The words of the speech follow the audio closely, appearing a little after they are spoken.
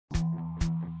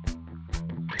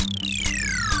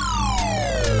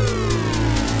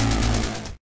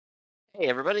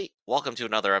everybody. Welcome to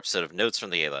another episode of Notes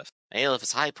from the Aleph. Aleph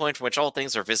is a high point from which all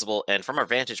things are visible, and from our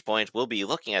vantage point, we'll be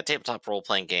looking at tabletop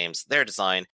role-playing games, their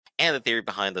design, and the theory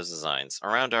behind those designs.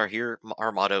 Around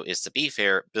our motto is to be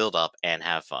fair, build up, and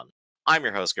have fun. I'm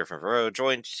your host, Griffin Verreau,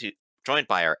 joined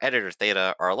by our editor,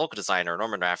 Theta, our local designer,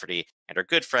 Norman Rafferty, and our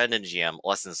good friend and GM,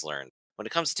 Lessons Learned. When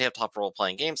it comes to tabletop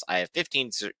role-playing games, I have 15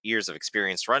 years of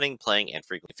experience running, playing, and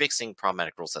frequently fixing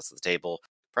problematic rule sets at the table.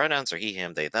 Pronouns are he,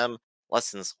 him, they, them.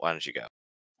 Lessons, why don't you go?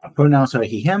 Pronouns are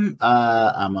he, him.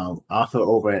 I'm an author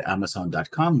over at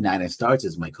Amazon.com. Nine and Starts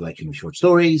is my collection of short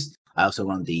stories. I also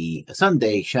run the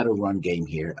Sunday Shadowrun game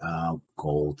here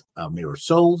called Mirror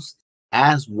Souls,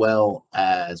 as well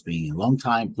as being a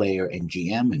longtime player and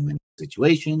GM in many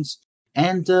situations.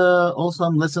 And also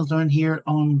I'm Lessons Learned here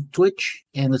on Twitch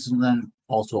and Lessons Learned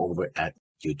also over at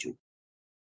YouTube.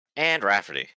 And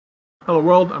Rafferty. Hello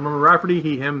world, I'm Norman Rafferty,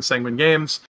 he, him, Sanguine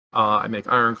Games. I make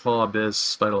Ironclaw,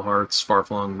 Abyss, Vital Hearts,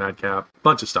 Farflung, Madcap,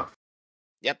 bunch of stuff.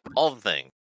 Yep, all the thing.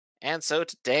 And so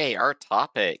today, our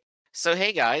topic. So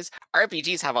hey guys,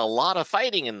 RPGs have a lot of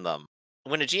fighting in them.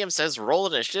 When a GM says roll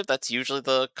initiative, that's usually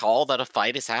the call that a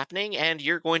fight is happening, and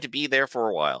you're going to be there for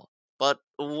a while. But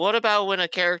what about when a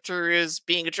character is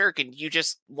being a jerk and you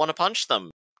just want to punch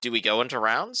them? Do we go into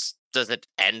rounds? Does it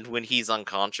end when he's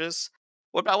unconscious?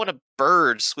 What about when a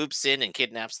bird swoops in and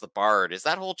kidnaps the bard? Is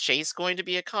that whole chase going to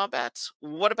be a combat?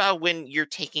 What about when you're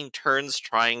taking turns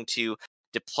trying to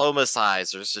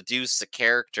diplomatize or seduce a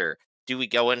character? Do we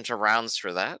go into rounds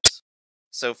for that?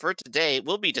 So for today,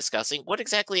 we'll be discussing what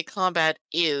exactly a combat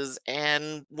is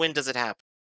and when does it happen.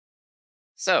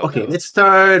 So okay, let's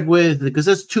start with, because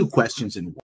there's two questions in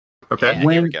one. Okay.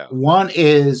 Yeah, here we go. One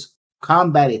is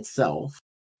combat itself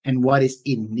and what is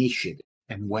initiative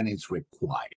and when it's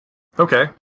required. Okay.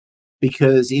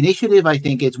 Because initiative, I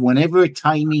think, is whenever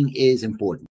timing is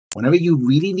important. Whenever you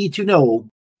really need to know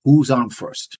who's on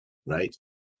first, right?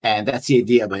 And that's the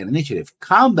idea behind initiative.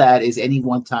 Combat is any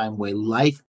one time where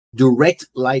direct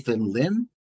life and limb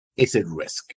is at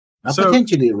risk. Not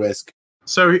potentially at risk.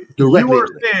 So you were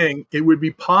saying it would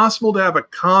be possible to have a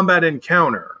combat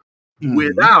encounter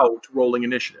without rolling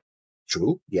initiative.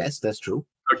 True. Yes, that's true.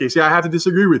 Okay, see, I have to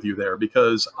disagree with you there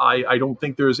because I don't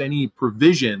think there's any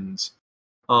provisions.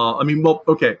 While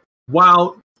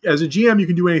as a GM you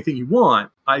can do anything you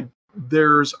want,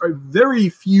 there's very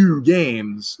few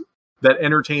games that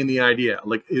entertain the idea.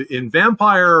 Like in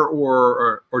Vampire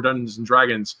or Dungeons and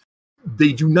Dragons,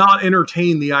 they do not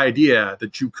entertain the idea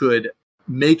that you could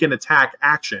make an attack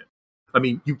action. I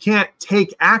mean, you can't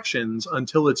take actions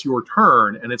until it's your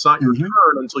turn, and it's not your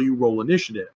turn until you roll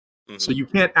initiative. So you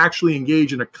can't actually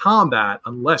engage in a combat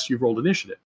unless you've rolled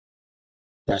initiative.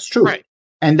 That's true. Right.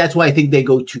 And that's why I think they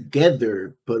go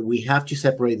together, but we have to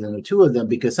separate the two of them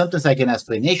because sometimes I can ask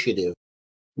for initiative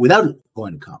without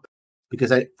going to combat.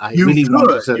 Because I really want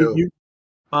to sort of...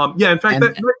 in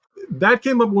fact, that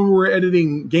came up when we were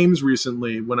editing games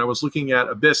recently when I was looking at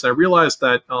Abyss. And I realized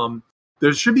that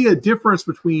there should be a difference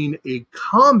between a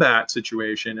combat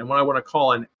situation and what I want to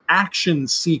call an action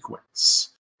sequence.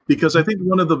 Because I think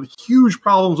one of the huge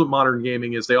problems with modern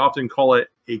gaming is they often call it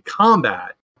a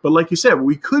combat. But like you said,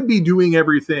 we could be doing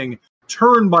everything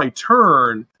turn by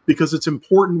turn because it's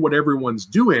important what everyone's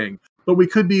doing. But we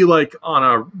could be like on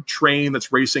a train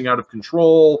that's racing out of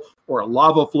control, or a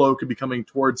lava flow could be coming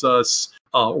towards us,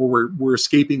 or we're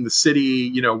escaping the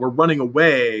city, we're running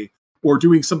away, or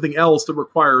doing something else that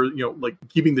requires, like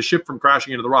keeping the ship from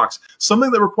crashing into the rocks.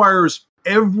 Something that requires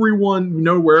everyone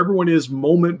know where everyone is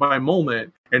moment by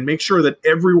moment and make sure that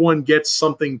everyone gets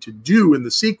something to do in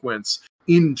the sequence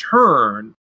in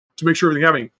turn to make sure everything's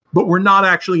happening. But we're not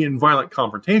actually in violent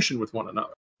confrontation with one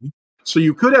another. So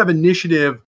you could have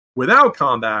initiative without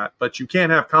combat, but you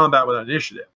can't have combat without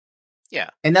initiative. Yeah.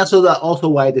 And that's also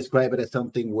why I describe it as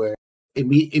something where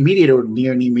immediate or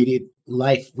near immediate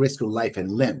risk of life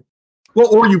and limb.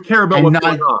 Well, or you care about what's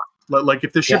going on. Like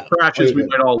if the ship crashes, we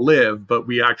might all live, but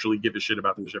we actually give a shit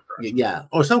about the ship crash. Yeah,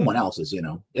 or someone else's,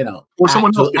 Or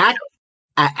someone else.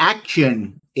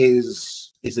 Action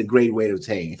is a great way of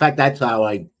saying. In fact, that's how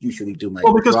I usually do my.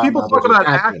 Well, because people talk about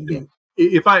action. Yeah.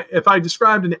 If I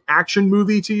described an action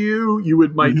movie to you, you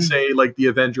might say like the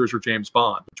Avengers or James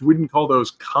Bond, but you wouldn't call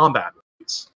those combat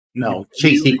movies. No,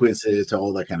 chase sequences,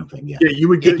 all that kind of thing. Yeah, you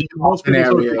would get most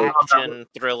action,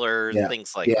 thriller,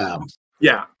 things like that.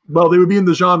 Yeah, well, they would be in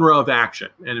the genre of action,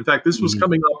 and in fact, this was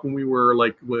coming up when we were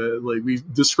we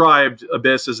described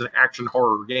Abyss as an action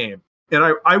horror game, and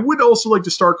I would also like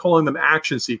to start calling them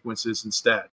action sequences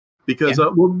instead, because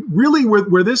really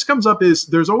where this comes up is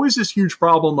there's always this huge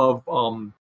problem of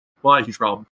not a huge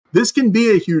problem. This can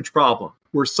be a huge problem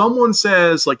where someone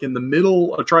says, like in the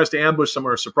middle, or tries to ambush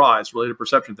someone or surprise, related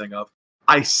perception thing of,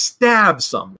 I stab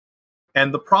someone.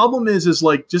 And the problem is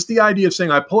like just the idea of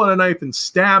saying I pull out a knife and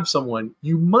stab someone,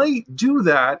 you might do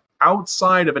that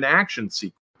outside of an action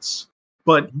sequence.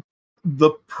 But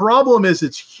the problem is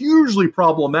it's hugely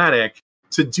problematic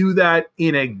to do that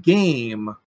in a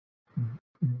game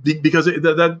because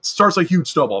that starts a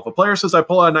huge snowball. If a player says I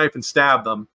pull out a knife and stab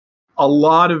them, a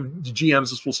lot of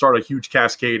GMs will start a huge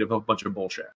cascade of a bunch of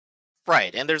bullshit.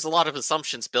 Right, and there's a lot of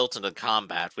assumptions built into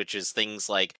combat, which is things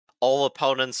like all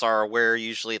opponents are aware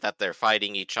usually that they're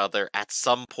fighting each other at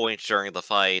some point during the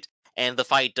fight, and the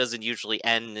fight doesn't usually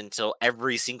end until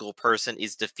every single person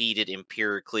is defeated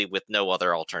empirically with no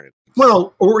other alternative.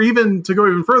 Well, or even to go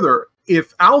even further,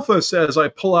 if Alpha says I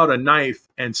pull out a knife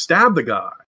and stab the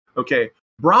guy, okay,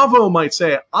 Bravo might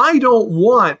say, I don't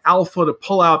want Alpha to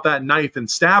pull out that knife and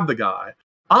stab the guy.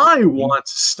 I want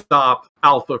to stop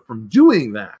Alpha from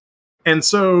doing that. And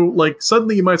so, like,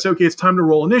 suddenly you might say, okay, it's time to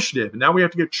roll initiative. And now we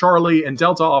have to get Charlie and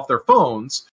Delta off their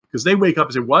phones because they wake up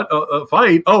and say, what? A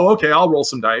fight? Oh, okay, I'll roll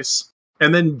some dice.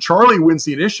 And then Charlie wins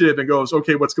the initiative and goes,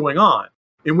 okay, what's going on?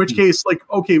 In which case, like,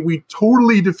 okay, we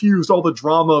totally diffused all the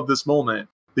drama of this moment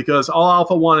because all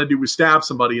Alpha wanted to do was stab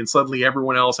somebody and suddenly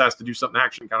everyone else has to do something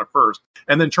action kind of first.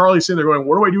 And then Charlie's sitting there going,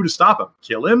 what do I do to stop him?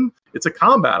 Kill him? It's a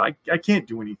combat. I can't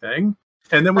do anything.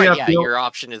 And then we have to, your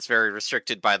option is very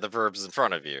restricted by the verbs in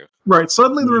front of you. Right.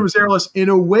 Suddenly the room is airless. In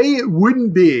a way, it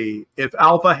wouldn't be if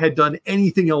Alpha had done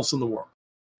anything else in the world.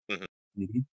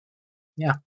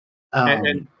 Yeah.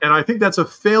 And I think that's a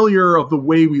failure of the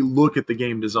way we look at the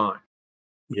game design.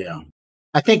 Yeah.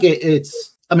 I think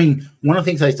it's, I mean, one of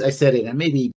the things I said it, and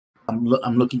maybe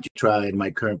I'm looking to try in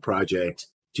my current project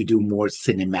to do more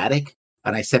cinematic,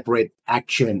 and I separate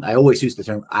action. I always use the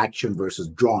term action versus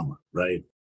drama, right?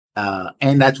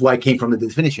 And that's why I came from the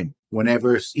definition.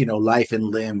 Whenever, life and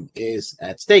limb is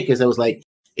at stake, is I was like,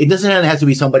 it doesn't have to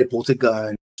be somebody pulls a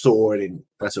gun, sword, and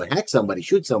tries to hack somebody,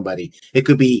 shoot somebody. It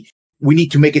could be, we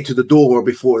need to make it to the door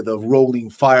before the rolling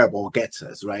fireball gets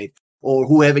us, right? Or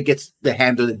whoever gets the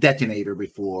hand of the detonator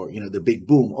before, the big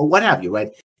boom, or what have you,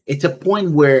 right? It's a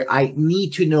point where I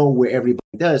need to know where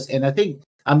everybody does. And I think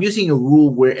I'm using a rule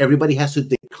where everybody has to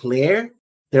declare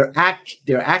their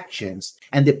actions,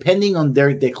 and depending on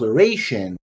their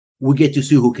declaration, we get to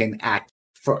see who can act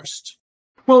first.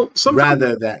 Well,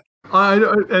 rather than I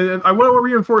want to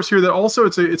reinforce here that also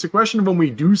it's a question of when we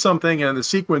do something and in the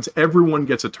sequence, everyone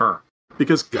gets a turn.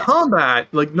 Because combat,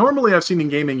 like normally I've seen in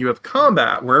gaming, you have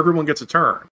combat where everyone gets a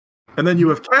turn. And then you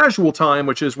have casual time,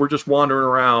 which is we're just wandering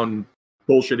around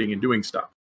bullshitting and doing stuff.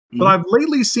 But I've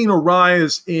lately seen a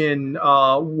rise in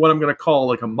what I'm going to call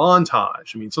like a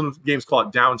montage. I mean, some games call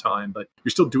it downtime, but you're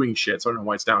still doing shit, so I don't know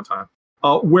why it's downtime.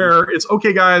 Where it's,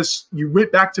 okay, guys, you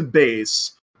went back to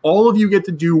base. All of you get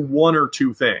to do one or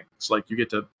two things. Like you get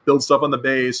to build stuff on the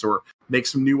base or make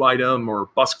some new item or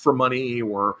busk for money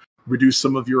or reduce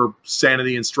some of your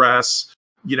sanity and stress.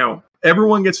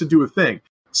 Everyone gets to do a thing.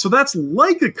 So that's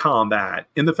like a combat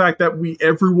in the fact that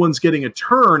everyone's getting a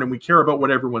turn and we care about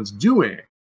what everyone's doing.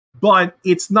 But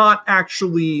it's not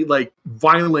actually like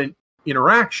violent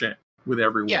interaction with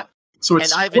everyone. Yeah. So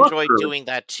it's I've enjoyed doing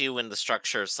that too in the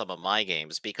structure of some of my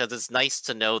games because it's nice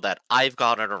to know that I've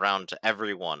gotten around to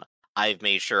everyone. I've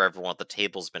made sure everyone at the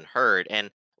table's been heard. And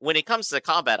when it comes to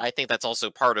combat, I think that's also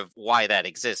part of why that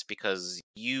exists because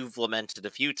you've lamented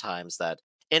a few times that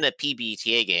in a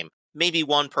PBTA game, maybe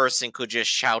one person could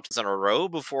just shout in a row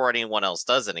before anyone else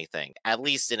does anything. At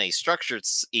least in a structured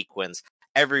sequence,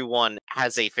 everyone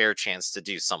has a fair chance to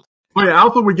do something. Oh yeah,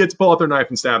 Alpha would get to pull out their knife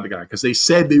and stab the guy because they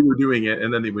said they were doing it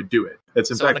and then they would do it.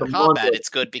 That's in fact in a combat, it's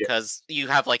good because you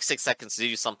have like 6 seconds to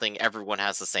do something. Everyone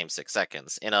has the same 6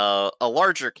 seconds. In a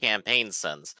larger campaign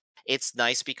sense, it's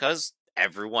nice because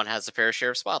everyone has a fair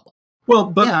share of spotlight. Well,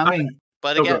 but yeah,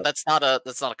 but again, that's not a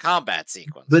combat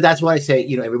sequence. But that's why I say,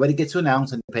 everybody gets to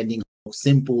announce, and depending how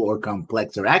simple or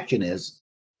complex their action is,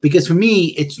 because for me,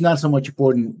 it's not so much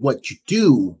important what you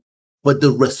do, but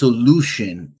the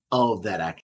resolution of that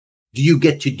action. Do you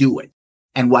get to do it?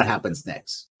 And what happens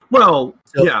next? Well,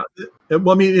 yeah. Well,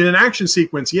 I mean, in an action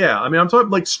sequence, yeah. I mean, I'm talking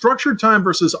like structured time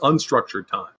versus unstructured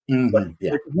time.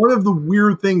 Like one of the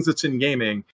weird things that's in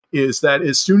gaming is that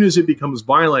as soon as it becomes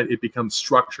violent, it becomes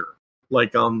structure.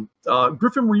 Like,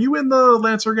 Griffin, were you in the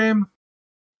Lancer game?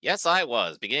 Yes, I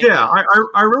was. Yeah,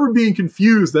 I remember being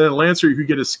confused that in Lancer you could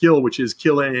get a skill which is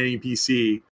kill any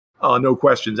NPC, no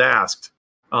questions asked.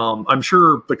 I'm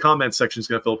sure the comment section is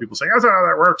going to fill with people saying, that's not how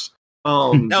that works.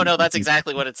 No, that's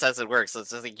exactly what it says it works.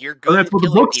 It's just like, you're good that's at what the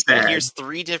killing book people. said. Here's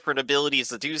 3 different abilities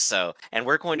to do so, and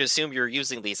we're going to assume you're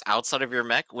using these outside of your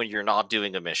mech when you're not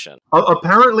doing a mission.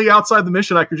 Apparently, outside the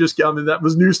mission, I could just. I mean, that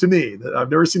was news to me. I've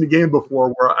never seen a game before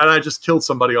where and I just killed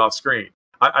somebody off screen.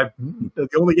 The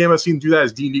only game I've seen do that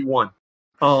is D&D 1.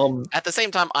 At the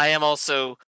same time, I'm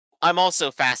also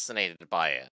fascinated by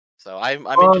it. So I'm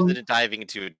interested in diving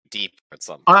into it deep at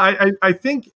some point. I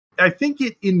think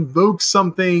it invokes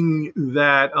something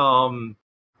that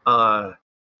I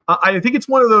think it's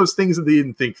one of those things that they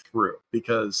didn't think through,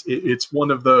 because it's one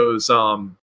of those I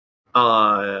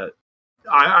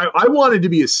wanted to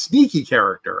be a sneaky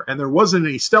character, and there wasn't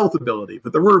any stealth ability,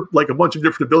 but there were like a bunch of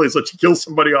different abilities that let you kill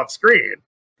somebody off screen,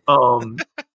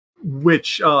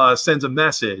 which sends a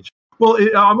message. Well,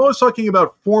 I'm always talking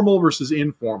about formal versus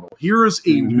informal. Here's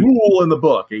a rule in the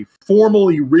book, a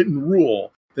formally written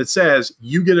rule that says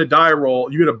you get a die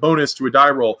roll, you get a bonus to a die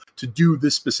roll to do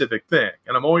this specific thing.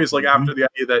 And I'm always like after the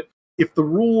idea that if the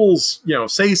rules,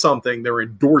 say something, they're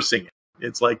endorsing it.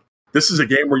 It's like, this is a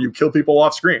game where you kill people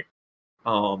off screen.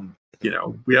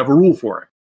 We have a rule for it.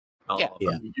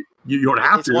 You don't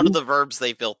have to. It's one of the verbs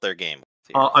they built their game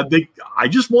with. I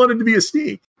just wanted to be a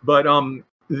sneak, but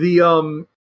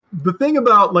the thing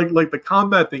about like the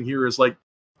combat thing here is like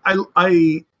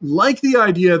I like the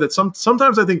idea that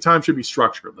sometimes I think time should be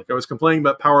structured. Like I was complaining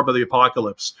about Power by the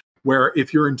Apocalypse, where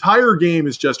if your entire game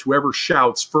is just whoever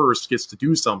shouts first gets to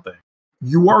do something,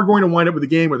 you are going to wind up with a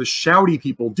game where the shouty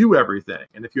people do everything.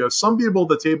 And if you have some people at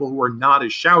the table who are not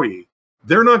as shouty,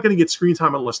 they're not going to get screen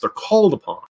time unless they're called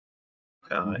upon.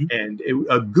 And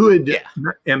a good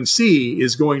MC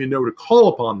is going to know to call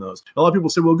upon those. A lot of people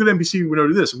say, well, a good NPC would know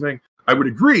to do this. I'm going, I would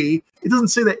agree. It doesn't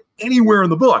say that anywhere in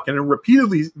the book, and it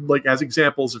repeatedly has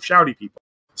examples of shouty people.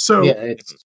 So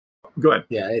go ahead.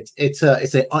 Yeah, it's a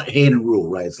hidden rule,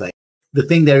 right? It's like the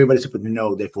thing that everybody's supposed to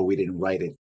know. Therefore, we didn't write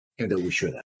it, and that we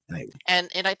should have. And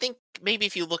I think maybe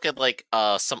if you look at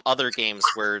some other games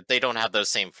where they don't have those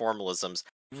same formalisms,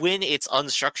 when it's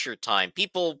unstructured time,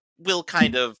 people will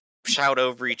kind of shout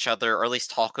over each other, or at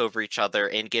least talk over each other,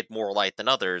 and get more light than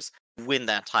others when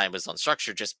that time is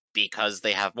unstructured, just because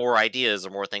they have more ideas or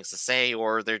more things to say,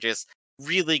 or they're just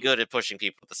really good at pushing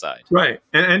people to the side. Right.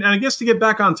 And I guess to get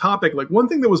back on topic, like one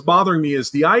thing that was bothering me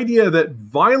is the idea that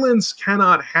violence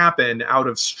cannot happen out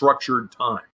of structured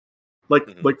time. Like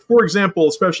for example,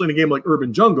 especially in a game like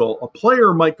Urban Jungle, a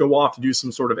player might go off to do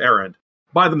some sort of errand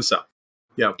by themselves.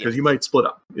 Because you might split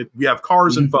up. We have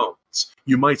cars and phones.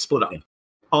 You might split up.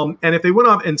 And if they went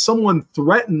off and someone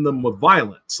threatened them with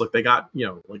violence, like they got,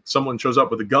 like someone shows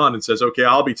up with a gun and says, okay,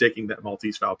 I'll be taking that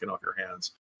Maltese Falcon off your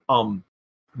hands.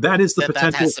 That is the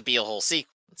potential. That has to be a whole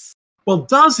sequence. Well,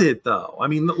 does it though? I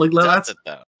mean, does it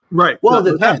though? Right. Well,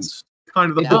 it depends.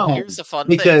 Kind of the point. Here's a fun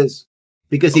thing. Because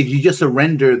if you just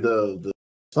surrender the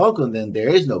Falcon, then there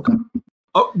is no gun.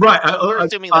 Oh, right. We're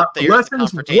assuming that there's a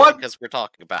confrontation because we're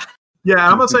talking about.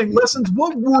 Yeah, I'm not saying lessons.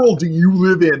 What world do you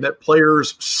live in that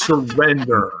players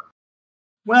surrender?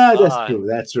 Well, that's true.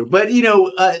 That's true. But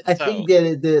I think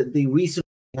that the reason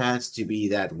it has to be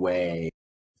that way,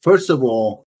 first of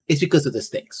all, is because of the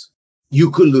stakes.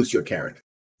 You could lose your character,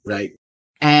 right?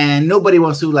 And nobody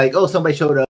wants to somebody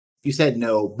showed up, you said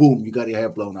no, boom, you got your hair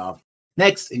blown off.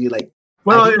 Next, and you're like,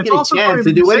 well, I didn't it's get also a chance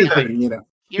to do anything,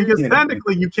 Because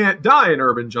technically, you can't die in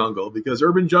Urban Jungle because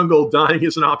Urban Jungle dying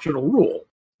is an optional rule.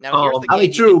 Now,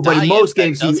 true, but in most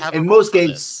games, you do. If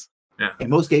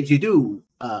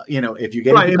you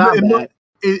get into combat.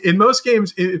 In most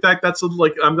games, in fact, that's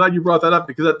I'm glad you brought that up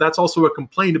because that's also a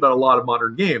complaint about a lot of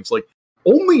modern games. Like,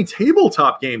 only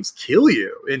tabletop games kill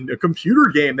you. In a computer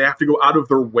game, they have to go out of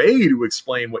their way to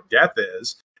explain what death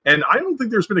is. And I don't think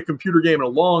there's been a computer game in a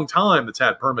long time that's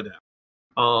had permadeath.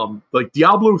 Like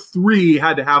Diablo 3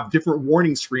 had to have different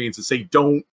warning screens that say,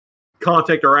 don't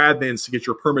contact our admins to get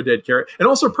your permadeath character. And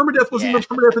also, permadeath wasn't even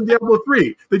permadeath in Diablo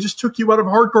 3. They just took you out of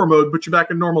hardcore mode, put you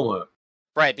back in normal mode.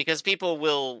 Right, because people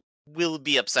will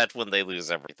be upset when they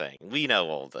lose everything. We know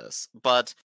all this.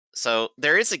 But, so,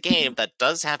 there is a game that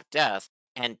does have death,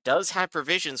 and does have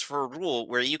provisions for a rule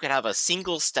where you can have a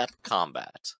single-step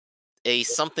combat.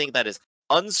 Something that is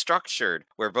unstructured,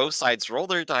 where both sides roll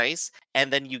their dice,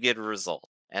 and then you get a result.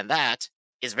 And that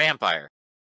is Vampire.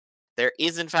 There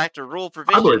is, in fact, a rule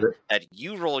provision that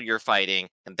you roll your fighting,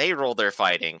 and they roll their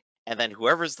fighting, and then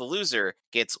whoever's the loser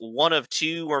gets one of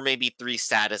 2 or maybe 3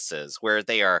 statuses, where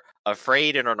they are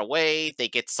afraid and run away, they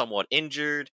get somewhat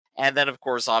injured, and then, of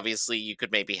course, obviously, you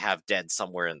could maybe have dead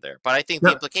somewhere in there. But I think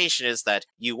the implication is that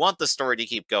you want the story to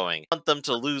keep going, you want them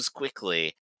to lose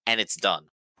quickly, and it's done.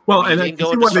 Well, and I can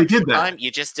see why they did that. You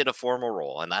just did a formal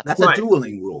roll, and that's a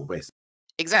dueling rule, basically.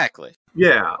 Exactly.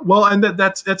 Yeah, well, and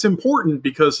that's important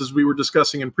because as we were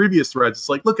discussing in previous threads, it's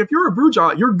like, look, if you're a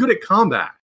Brujah, you're good at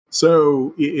combat.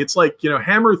 So it's like,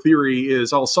 hammer theory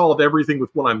is I'll solve everything with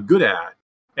what I'm good at.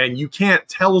 And you can't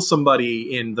tell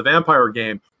somebody in the vampire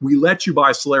game, we let you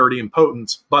buy celerity and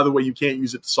potence. By the way, you can't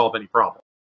use it to solve any problem.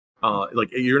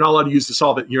 Like you're not allowed to use to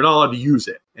solve it. You're not allowed to use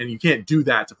it, and you can't do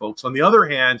that to folks. On the other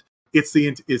hand, it's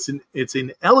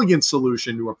an elegant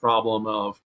solution to a problem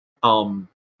of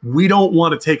we don't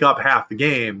want to take up half the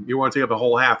game. You want to take up a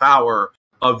whole half hour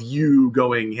of you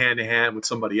going hand to hand with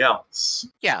somebody else.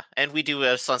 Yeah, and we do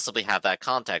ostensibly have that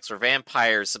context where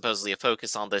vampires supposedly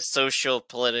focus on the social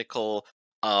political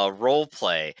role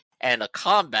play, and a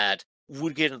combat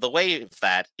would get in the way of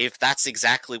that if that's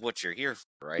exactly what you're here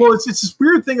for, right? Well, it's this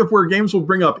weird thing of where games will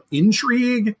bring up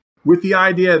intrigue with the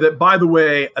idea that, by the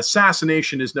way,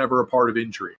 assassination is never a part of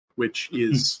intrigue, which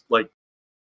is like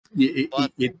you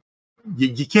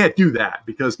can't do that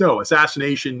because no,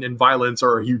 assassination and violence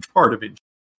are a huge part of intrigue.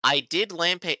 I did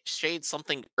lampshade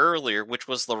something earlier, which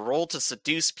was the role to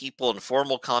seduce people in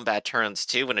formal combat turns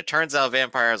too, and it turns out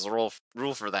vampire has a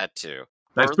rule for that too.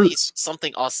 Or at least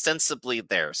something ostensibly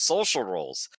there. Social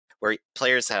roles, where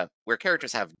characters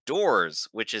have doors,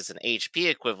 which is an HP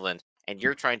equivalent, and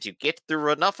you're trying to get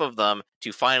through enough of them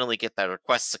to finally get that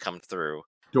request to come through.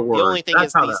 Doors. The only thing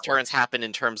is these turns happen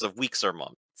in terms of weeks or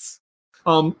months.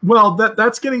 Well,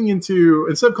 that's getting into,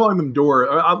 instead of calling them door,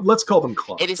 let's call them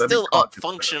clubs. It is still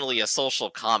functionally a social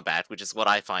combat, which is what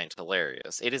I find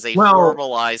hilarious. It is a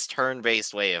formalized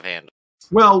turn-based way of handling.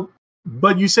 Well,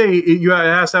 but you say it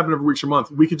has to happen every week or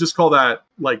month. We could just call that,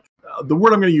 like, the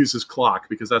word I'm going to use is clock,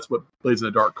 because that's what Blades in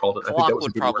the Dark called it. Clock I think that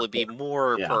would probably be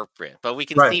more appropriate, but we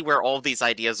can see where all these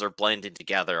ideas are blended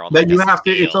together. On that you have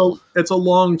to. It's a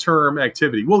long-term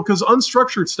activity. Well, because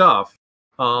unstructured stuff,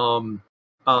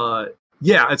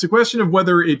 it's a question of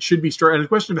whether it should be structured, and a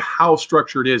question of how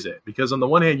structured is it. Because on the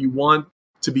one hand, you want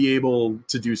to be able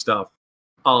to do stuff.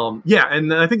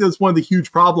 And I think that's one of the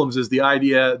huge problems is the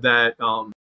idea that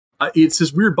it's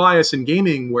this weird bias in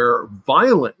gaming where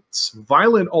violent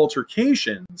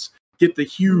altercations get the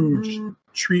huge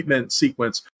treatment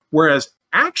sequence, whereas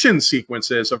action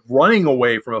sequences of running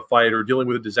away from a fight or dealing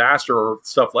with a disaster or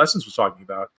stuff Lessons was talking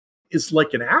about is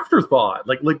like an afterthought.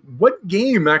 Like what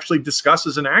game actually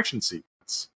discusses an action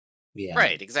sequence? Yeah,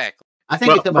 right, exactly. I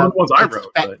think it's about the ones I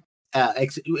wrote.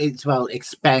 It's about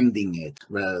expanding it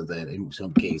rather than in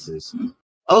some cases.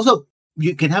 Also,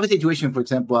 you can have a situation, for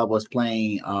example, I was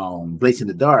playing Blades in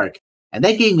the Dark, and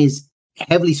that game is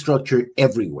heavily structured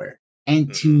everywhere.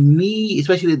 And to me,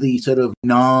 especially the sort of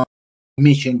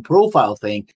non-mission profile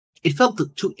thing, it felt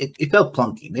it felt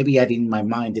clunky. Maybe my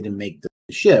mind didn't make the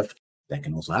shift. That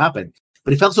can also happen.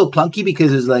 But it felt so clunky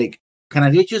because it's like, can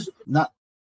I just not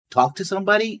talk to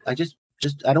somebody? I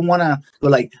don't want to go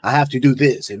like, I have to do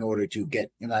this in order to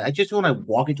get, I just want to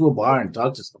walk into a bar and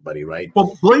talk to somebody, right?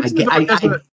 Well,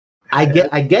 I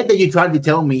get that you're trying to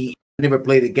tell me you never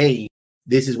played a game,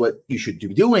 this is what you should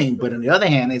be doing. But on the other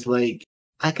hand, it's like,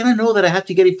 I kind of know that I have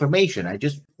to get information. I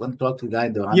just want to talk to the guy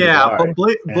in the bar. But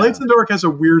Blades in the Dark has a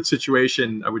weird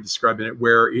situation, I would describe in it,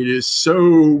 where it is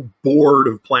so bored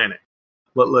of planning.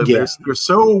 They're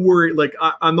so worried. Like,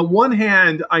 on the one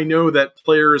hand, I know that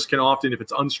players can often, if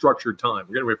it's unstructured time,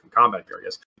 we're getting away from combat here, I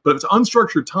guess, but if it's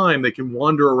unstructured time, they can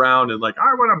wander around and like,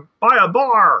 I want to buy a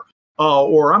bar,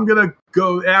 or I'm going to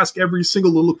go ask every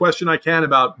single little question I can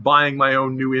about buying my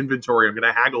own new inventory. I'm going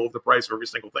to haggle over the price of every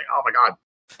single thing. Oh my God.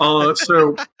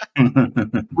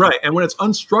 Right. And when it's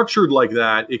unstructured like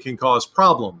that, it can cause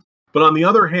problems. But on the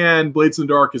other hand, Blades in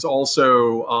the Dark is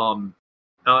also,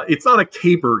 it's not a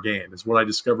caper game, is what I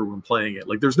discovered when playing it.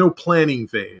 Like, there's no planning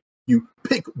phase. You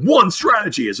pick one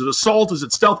strategy. Is it assault? Is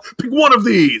it stealth? Pick one of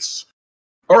these.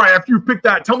 All right, after you pick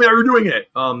that, tell me how you're doing it.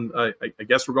 I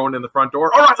guess we're going in the front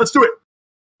door. All right, let's do it.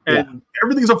 And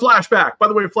everything's a flashback. By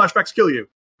the way, flashbacks kill you.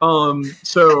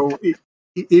 So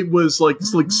it was like,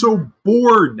 it's like so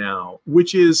bored now,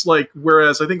 which is like,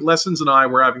 whereas I think Lessons and I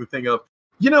were having the thing of,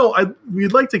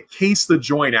 we'd like to case the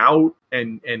joint out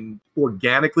and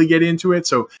organically get into it.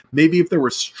 So maybe if there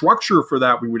was structure for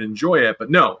that, we would enjoy it. But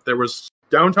no, there was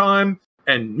downtime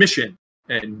and mission,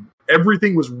 and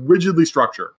everything was rigidly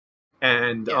structured.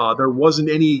 And there wasn't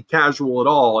any casual at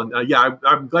all. And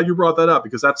I'm glad you brought that up,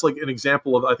 because that's like an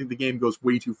example of, I think the game goes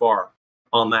way too far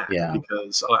on that. Yeah.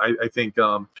 Because I think,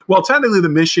 technically the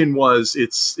mission was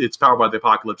it's powered by the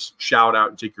apocalypse, shout out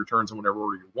and take your turns in whatever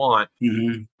order you want.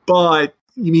 Mm-hmm. But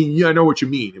I know what you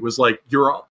mean. It was like,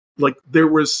 there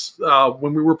was,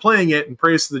 when we were playing it, and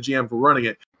praise to the GM for running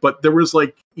it, but there was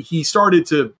like, he started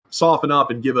to soften up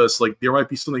and give us like, there might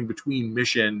be something between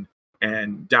mission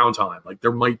and downtime. Like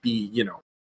there might be,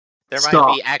 There might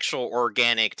stop. be actual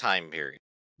organic time period.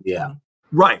 Yeah.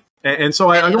 Right. And so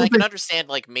I don't I can think... understand,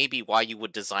 like, maybe why you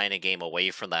would design a game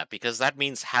away from that, because that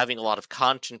means having a lot of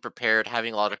content prepared,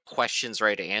 having a lot of questions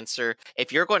ready to answer.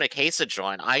 If you're going to case a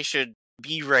joint, I should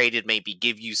be ready to maybe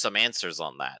give you some answers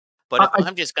on that. But if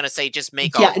I'm just going to say, just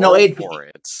make a roll for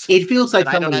it, it feels like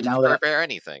then I don't somebody have now to that prepare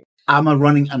anything. I'm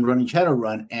running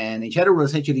Shadowrun, and in Shadowrun,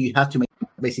 essentially, you have to make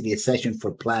basically a session for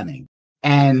planning.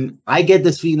 And I get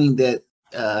this feeling that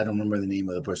I don't remember the name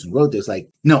of the person who wrote this. Like,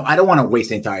 no, I don't want to waste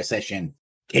the entire session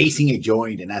casing a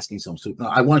joint and asking some. No,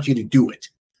 I want you to do it.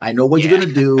 I know what you're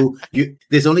gonna do.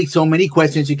 There's only so many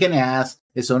questions you can ask.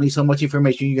 There's only so much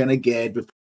information you're gonna get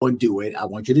before you do it. I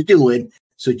want you to do it.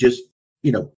 So just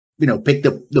pick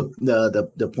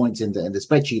the points in the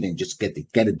spreadsheet and just get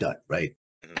it done, right?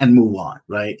 And move on,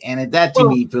 right? And that to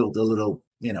me felt a little,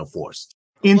 forced.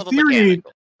 In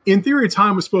theory,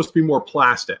 time was supposed to be more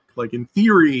plastic. Like in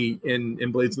theory,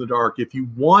 in Blades in the Dark, if you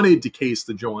wanted to case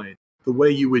the joint, the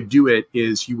way you would do it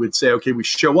is you would say, okay, we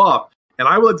show up, and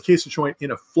I will let the case the joint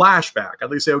in a flashback. I'd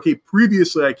like say, okay,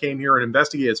 previously I came here and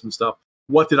investigated some stuff.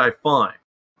 What did I find?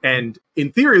 And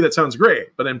in theory, that sounds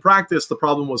great. But in practice, the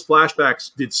problem was flashbacks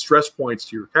did stress points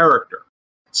to your character.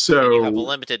 So and you have a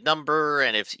limited number,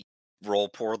 and if you roll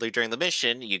poorly during the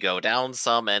mission, you go down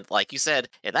some, and like you said,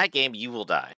 in that game, you will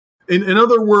die. In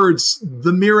other words,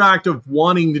 the mere act of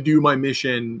wanting to do my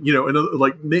mission,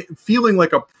 feeling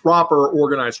like a proper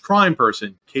organized crime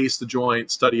person, case the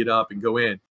joint, study it up, and go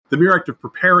in. The mere act of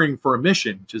preparing for a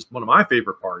mission, which is one of my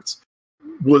favorite parts,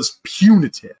 was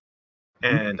punitive.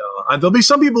 And there'll be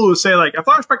some people who say, like, a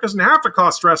flashback doesn't have to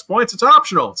cost stress points. It's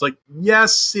optional. It's like,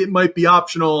 yes, it might be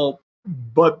optional,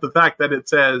 but the fact that it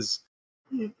says...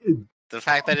 The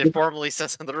fact that it formally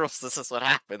says in the rules this is what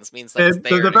happens means that it's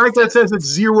there. The fact that it says it's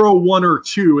 0, 1, or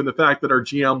 2, and the fact that our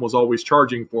GM was always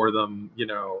charging for them, it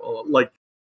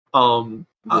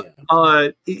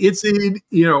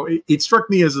struck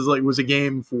me as it was a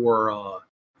game for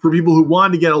people who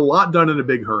wanted to get a lot done in a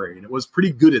big hurry, and it was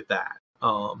pretty good at that.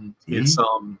 I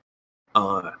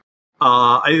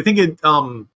think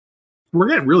we're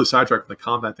getting really sidetracked from the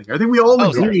combat thing. I think we all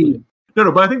agreed. No,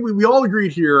 but I think we all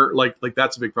agreed here, like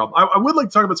that's a big problem. I would like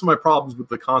to talk about some of my problems with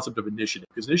the concept of initiative,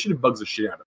 because initiative bugs the shit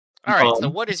out of me. All right, so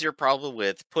what is your problem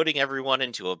with putting everyone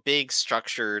into a big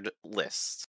structured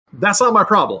list? That's not my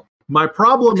problem. My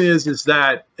problem is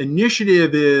that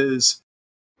initiative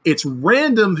it's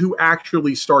random who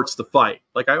actually starts the fight.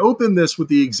 Like, I opened this with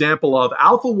the example of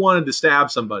Alpha wanted to stab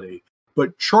somebody,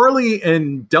 but Charlie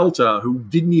and Delta, who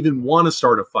didn't even want to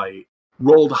start a fight,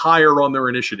 rolled higher on their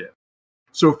initiative.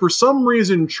 So for some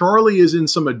reason, Charlie is in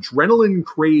some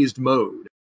adrenaline-crazed mode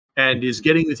and is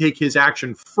getting to take his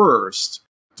action first,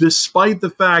 despite the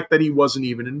fact that he wasn't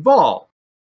even involved.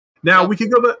 Now, we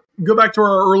could go back to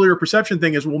our earlier perception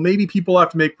thing as, well, maybe people have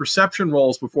to make perception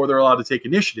rolls before they're allowed to take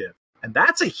initiative. And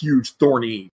that's a huge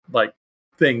thorny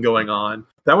thing going on.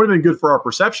 That would have been good for our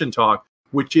perception talk,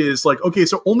 which is okay,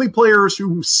 so only players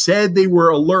who said they were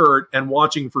alert and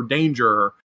watching for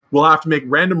danger will have to make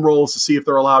random rolls to see if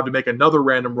they're allowed to make another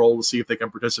random roll to see if they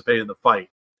can participate in the fight.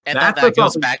 And that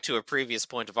goes back to a previous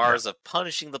point of ours of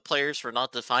punishing the players for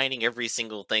not defining every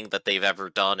single thing that they've ever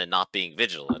done and not being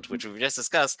vigilant, which we've just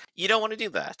discussed. You don't want to do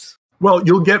that. Well,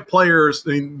 you'll get players,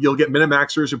 you'll get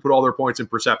minimaxers who put all their points in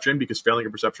perception, because failing a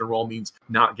perception roll means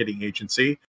not getting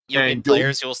agency. You'll get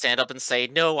players who will stand up and say,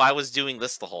 no, I was doing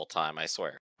this the whole time, I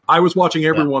swear. I was watching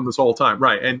everyone this whole time,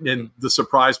 right, and the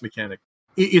surprise mechanic.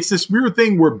 It's this weird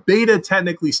thing where Beta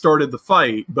technically started the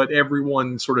fight, but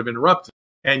everyone sort of interrupted.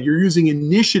 And you're using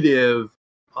initiative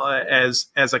as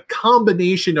a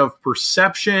combination of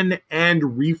perception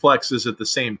and reflexes at the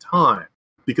same time.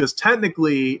 Because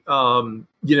technically, in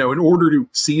order to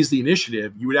seize the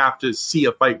initiative, you would have to see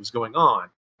a fight was going on.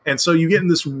 And so you get in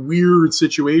this weird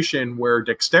situation where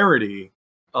dexterity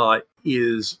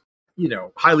is,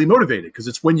 highly motivated, because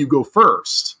it's when you go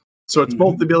first. So it's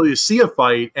both the ability to see a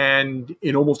fight and,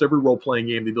 in almost every role-playing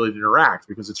game, the ability to interact,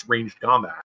 because it's ranged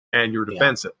combat and your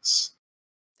defenses.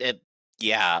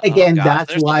 Again,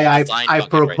 that's why I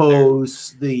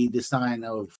propose the design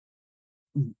of,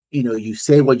 you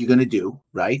say what you're going to do,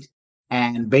 right?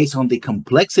 And based on the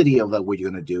complexity of what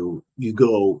you're going to do, you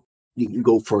can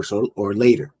go first or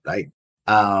later, right?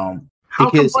 How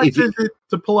complex is it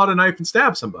to pull out a knife and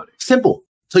stab somebody? Simple.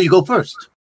 So you go first.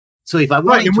 So if I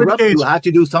want to interrupt you, I have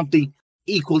to do something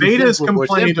equally Beta's simple or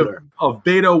simpler. of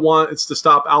Beta wants to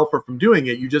stop Alpha from doing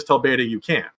it. You just tell Beta you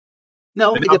can't.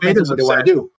 No, it depends on what they want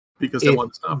to do. Because they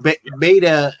want to stop.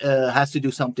 Beta has to do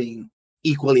something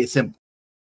equally as simple.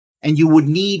 And you would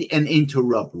need an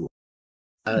interrupt rule.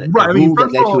 Right. I mean,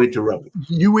 first of all, you interrupt.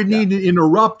 You would need an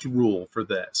interrupt rule for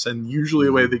this, and usually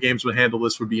the way the games would handle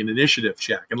this would be an initiative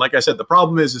check. And like I said, the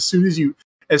problem is as soon as you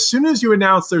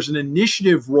announce there's an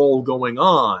initiative roll going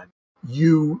on,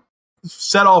 you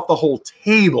set off the whole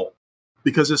table.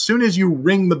 Because as soon as you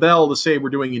ring the bell to say we're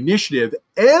doing initiative,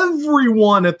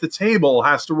 everyone at the table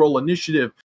has to roll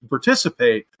initiative to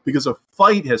participate because a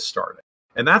fight has started.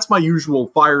 And that's my usual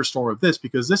firestorm of this,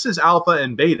 because this is alpha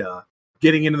and beta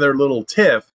getting into their little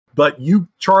tiff. But you,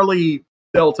 Charlie,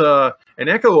 Delta, and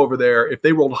Echo over there, if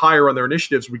they rolled higher on their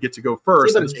initiatives, we get to go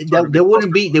first. There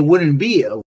wouldn't be.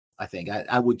 I think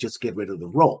I would just get rid of the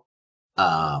roll.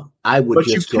 I would. But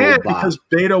just you can't because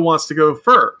beta wants to go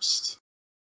first.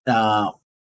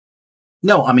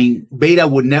 No, I mean beta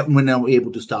would never be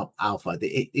able to stop alpha.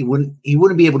 He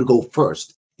wouldn't be able to go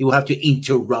first. He will have to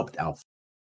interrupt alpha.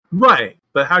 Right,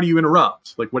 but how do you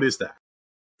interrupt? Like, what is that?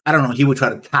 I don't know. He would try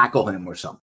to tackle him or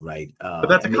something, right? But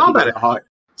that's a combat.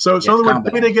 So in other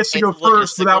words, beta gets to go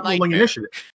first without rolling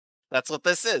initiative. That's what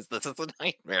this is. This is a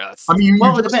nightmare. I mean, you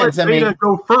just let beta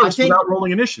go first without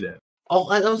rolling initiative. Oh,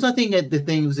 I also think that the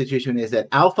thing with the situation is that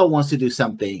alpha wants to do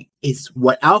something. It's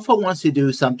what alpha wants to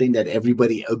do, something that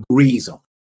everybody agrees on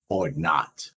or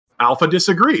not. Alpha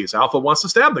disagrees. Alpha wants to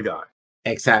stab the guy.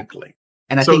 Exactly.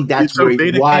 And I think that's why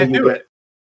you get,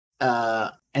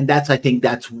 and I think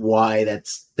that's why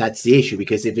that's the issue.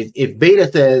 Because if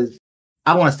beta says,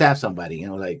 I want to stab somebody,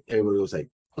 like everybody was like,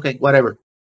 okay, whatever.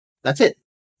 That's it.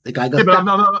 The guy goes. Yeah,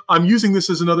 but I'm using this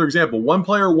as another example. One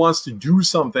player wants to do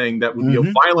something that would be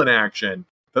a violent action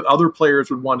that other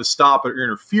players would want to stop or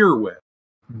interfere with,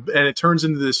 and it turns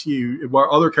into this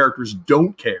where other characters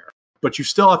don't care, but you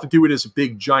still have to do it as a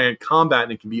big giant combat,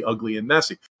 and it can be ugly and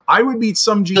messy. I would beat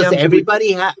some GM. Does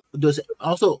everybody have? Does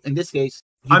also in this case?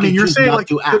 You're saying like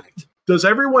to act. Does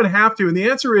everyone have to? And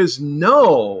the answer is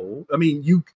no. I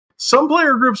mean, some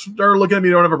player groups are looking at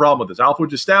me. Don't have a problem with this. Alpha would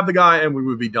just stab the guy, and we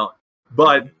would be done.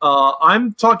 But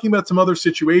I'm talking about some other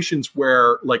situations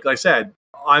where, like I said,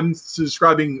 I'm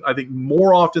describing, I think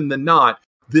more often than not,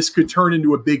 this could turn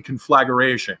into a big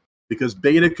conflagration because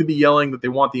beta could be yelling that they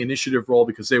want the initiative roll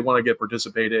because they want to get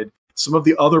participated. Some of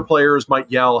the other players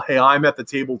might yell, hey, I'm at the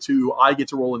table too. I get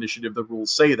to roll initiative. The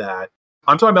rules say that.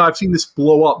 I'm talking about, I've seen this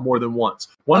blow up more than once.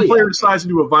 One player decides to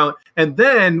do a violent, and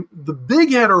then the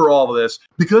big header of all of this,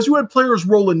 because you had players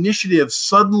roll initiative,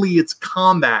 suddenly it's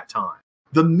combat time.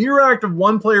 The mere act of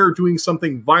one player doing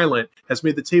something violent has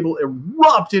made the table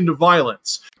erupt into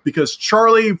violence because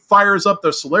Charlie fires up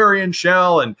the Solarian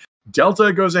shell and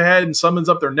Delta goes ahead and summons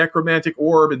up their necromantic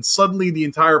orb, and suddenly the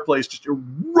entire place just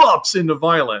erupts into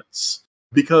violence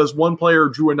because one player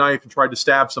drew a knife and tried to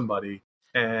stab somebody.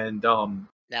 And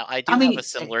now I have a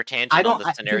similar tangent on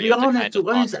the scenario.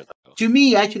 To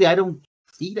me, actually, I don't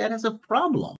see that as a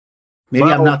problem. Maybe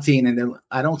I'm not seeing it.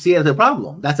 I don't see it as a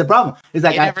problem. That's a problem. It's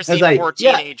like I never seen four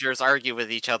teenagers argue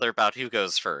with each other about who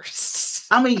goes first.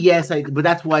 I mean, yes, but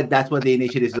that's what the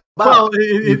initiative is about. Well,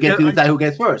 you get to decide who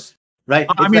gets first, right?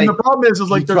 I mean, the problem is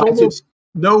like there's almost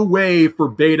no way for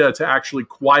beta to actually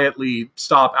quietly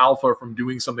stop alpha from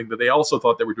doing something that they also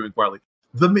thought they were doing quietly.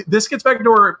 This gets back to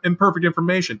our imperfect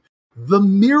information. The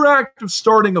mere act of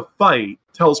starting a fight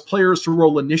tells players to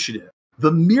roll initiative.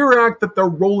 The mere act that they're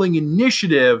rolling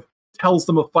initiative tells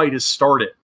them a fight has started.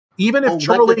 Even if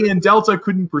Charlie and Delta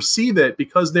couldn't perceive it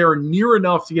because they're near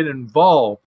enough to get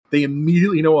involved, they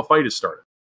immediately know a fight has started.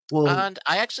 Well, and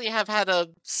I actually have had a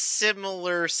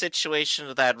similar situation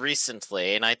to that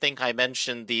recently, and I think I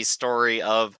mentioned the story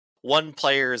of one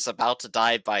player is about to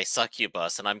die by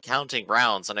succubus, and I'm counting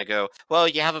rounds, and I go, well,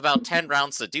 you have about 10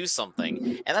 rounds to do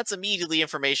something, and that's immediately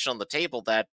information on the table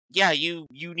that, yeah, you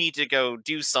need to go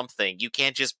do something. You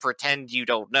can't just pretend you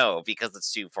don't know because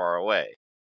it's too far away.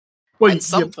 Well, at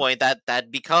some point,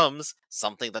 that becomes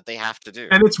something that they have to do.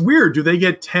 And it's weird. Do they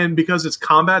get 10 because it's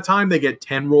combat time? They get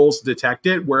 10 rolls to detect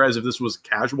it, whereas if this was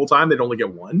casual time, they'd only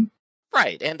get 1?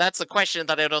 Right, and that's a question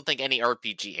that I don't think any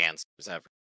RPG answers ever.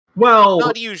 Well,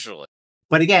 not usually.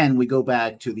 But again, we go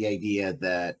back to the idea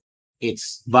that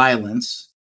it's violence,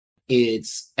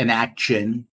 it's an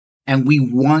action, and we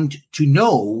want to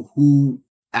know who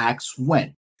acts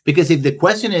when. Because if the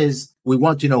question is we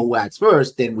want to know who acts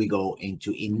first, then we go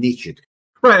into initiative.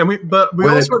 Right, and we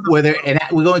also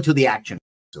we go into the action.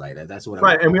 Right, that's what.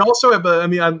 Right, and we also have.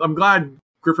 I'm glad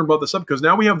Griffin brought this up because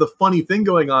now we have the funny thing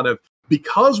going on of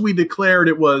because we declared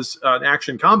it was an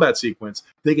action combat sequence,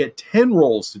 they get 10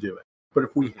 rolls to do it. But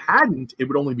if we hadn't, it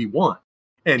would only be 1.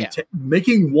 And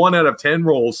making 1 out of 10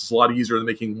 rolls is a lot easier than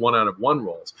making 1 out of 1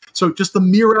 rolls. So just the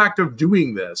mere act of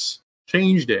doing this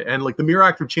changed it. And like the mere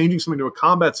act of changing something to a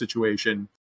combat situation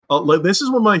This is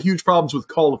one of my huge problems with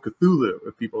Call of Cthulhu,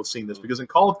 if people have seen this, because in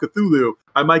Call of Cthulhu,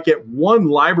 I might get one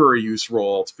library use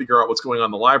roll to figure out what's going on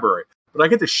in the library, but I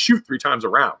get to shoot 3 times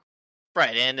around.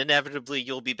 Right, and inevitably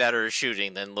you'll be better at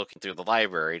shooting than looking through the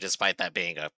library, despite that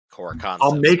being a core concept.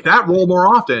 I'll make that roll more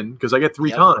often because I get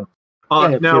 3 times.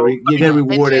 Now you get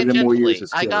rewarded in more years of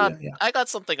skill. I got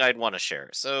something I'd want to share.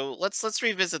 So let's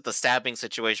revisit the stabbing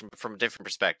situation from a different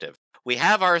perspective. We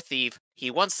have our thief.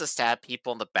 He wants to stab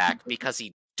people in the back because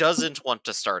he doesn't want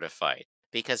to start a fight.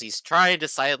 Because he's trying to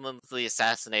silently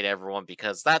assassinate everyone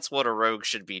because that's what a rogue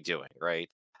should be doing, right?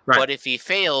 But if he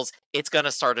fails, it's going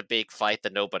to start a big fight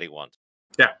that nobody wants.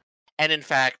 Yeah. And in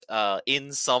fact,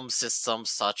 in some systems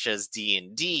such as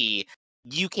D&D,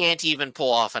 you can't even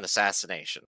pull off an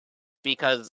assassination.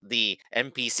 Because the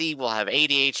NPC will have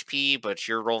 80 HP, but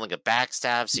you're rolling a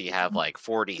backstab, so you have like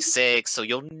 46, so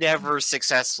you'll never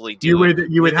successfully do it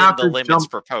within the limits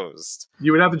proposed.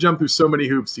 You would have to jump through so many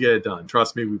hoops to get it done.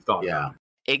 Trust me, we've thought about it.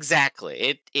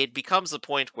 Exactly. It becomes a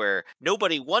point where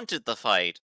nobody wanted the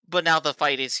fight, but now the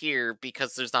fight is here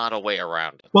because there's not a way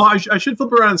around it. Well, I should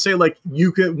flip around and say, like,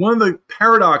 you can. One of the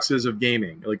paradoxes of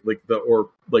gaming,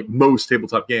 like most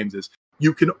tabletop games, is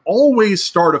you can always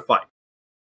start a fight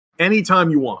anytime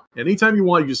you want. Anytime you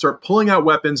want, you just start pulling out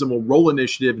weapons and we'll roll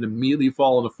initiative and immediately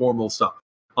fall into formal stuff.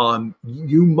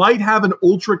 You might have an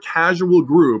ultra casual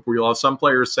group where you'll have some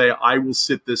players say, "I will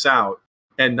sit this out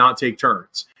and not take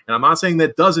turns." And I'm not saying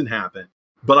that doesn't happen,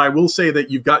 but I will say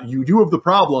that you do have the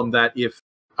problem that if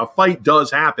a fight does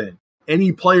happen,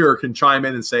 any player can chime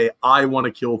in and say, "I want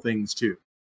to kill things too."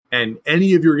 And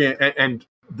any of your game, and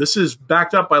this is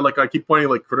backed up by, like I keep pointing,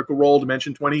 like Critical Role,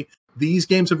 Dimension 20. These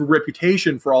games have a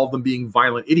reputation for all of them being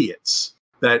violent idiots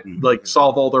that like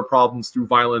solve all their problems through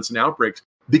violence and outbreaks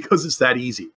because it's that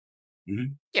easy.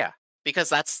 Yeah, because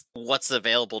that's what's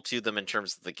available to them in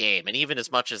terms of the game. And even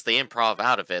as much as they improv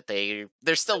out of it,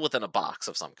 they're still within a box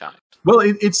of some kind. Well,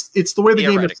 it's the way the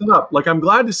game is set up. Like, I'm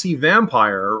glad to see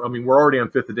Vampire. I mean, we're already on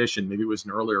 5th edition. Maybe it was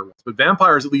an earlier one. But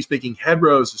Vampire is at least making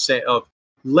headrows of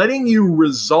letting you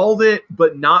resolve it,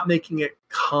 but not making it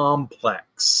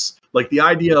complex. Like the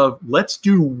idea of, let's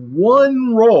do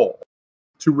one roll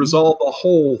to resolve the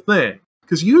whole thing.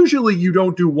 Because usually you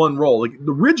don't do one roll. Like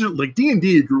the original, like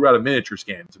D&D grew out of miniatures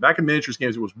games. Back in miniatures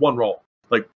games, it was one roll.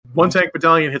 Like one tank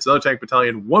battalion hits another tank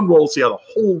battalion, one roll, see how the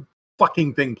whole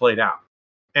fucking thing played out.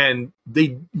 And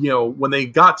they, when they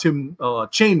got to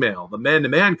Chainmail, the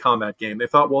man-to-man combat game, they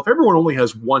thought, well, if everyone only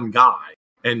has one guy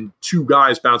and 2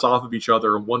 guys bounce off of each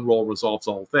other and one roll resolves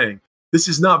the whole thing, this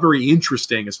is not very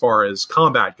interesting as far as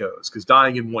combat goes, because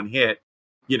dying in one hit,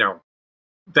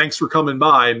 thanks for coming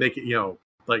by and make it,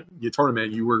 like your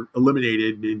tournament, you were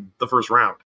eliminated in the first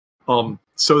round.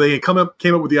 So they came up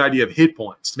with the idea of hit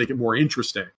points to make it more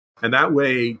interesting. And that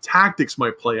way tactics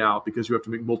might play out because you have to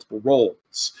make multiple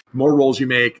rolls. The more rolls you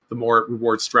make, the more it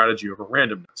rewards strategy over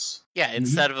randomness. Yeah,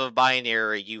 instead of a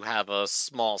binary, you have a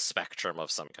small spectrum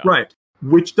of some kind. Right.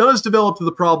 Which does develop to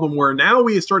the problem where now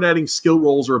we start adding skill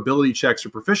rolls or ability checks or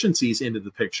proficiencies into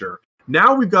the picture.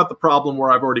 Now we've got the problem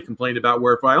where I've already complained about,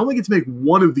 where if I only get to make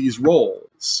one of these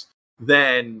rolls,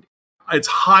 then it's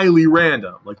highly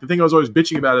random. Like the thing I was always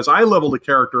bitching about is I leveled a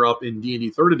character up in D&D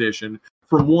 3rd edition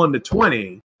from 1 to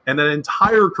 20, and that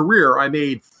entire career I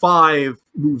made 5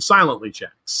 move silently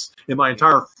checks in my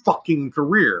entire fucking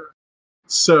career.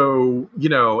 So,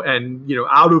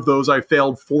 out of those, I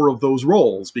failed 4 of those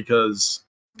rolls because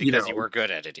you were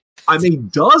good at it. I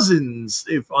made dozens,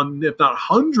 if not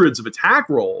hundreds of attack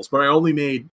rolls, but I only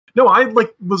made, I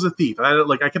was a thief.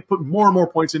 I kept putting more and more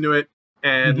points into it.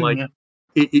 And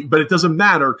but it doesn't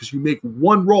matter because you make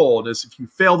one roll. And if you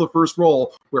fail the first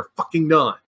roll, we're fucking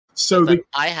done. So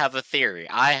I have a theory.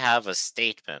 I have a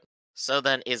statement. So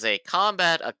then is a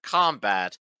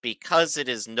combat because it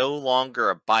is no longer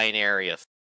a binary of.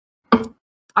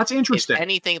 That's interesting. If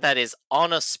anything that is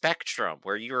on a spectrum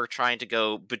where you are trying to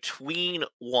go between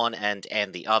one end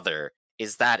and the other,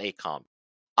 is that a combat?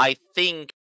 I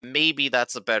think maybe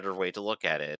that's a better way to look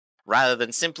at it. Rather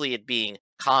than simply it being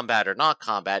combat or not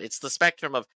combat, it's the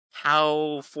spectrum of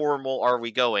how formal are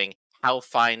we going, how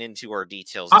fine into our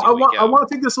details do we go. I want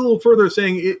to take this a little further,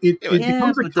 saying it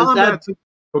becomes a combat.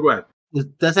 Go ahead.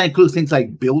 Does that include things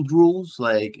like build rules?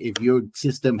 Like if your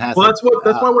system has... Well, that's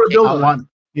why we're building.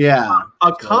 Yeah.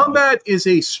 A combat is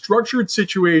a structured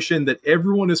situation that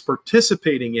everyone is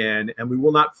participating in, and we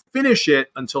will not finish it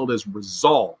until it is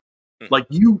resolved. Like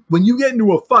when you get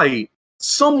into a fight,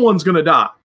 someone's going to die.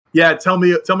 Yeah, tell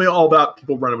me all about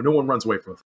people running away. No one runs away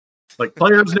from it. Like,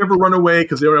 players never run away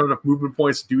because they don't have enough movement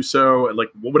points to do so. And, like,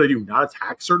 what would I do? Not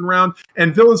attack a certain round?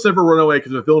 And villains never run away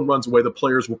because if a villain runs away, the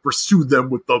players will pursue them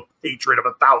with the hatred of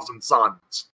 1,000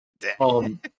 suns.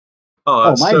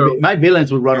 My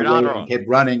villains would run You're not away wrong. and keep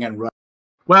running and running.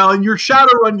 Well, in your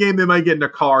Shadowrun game, they might get in a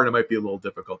car and it might be a little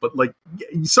difficult. But like,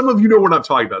 some of you know what I'm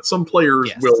talking about. Some players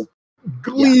Yes. will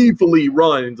gleefully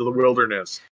run into the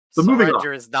wilderness. So moving on.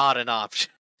 Surrender is not an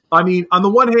option. I mean, on the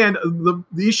one hand,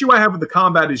 the issue I have with the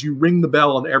combat is you ring the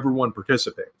bell and everyone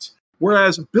participates.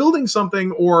 Whereas building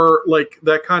something or like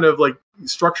that kind of like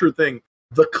structured thing,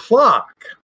 the clock,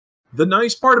 the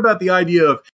nice part about the idea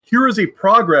of here is a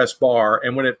progress bar,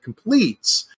 and when it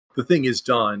completes, the thing is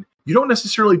done. You don't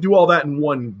necessarily do all that in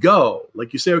one go.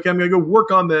 Like you say, okay, I'm going to go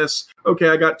work on this. Okay,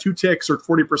 I got 2 ticks or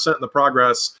 40% in the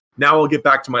progress. Now I'll get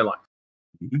back to my life.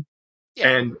 Mm-hmm.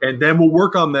 Yeah. And then we'll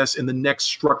work on this in the next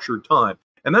structured time.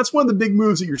 And that's one of the big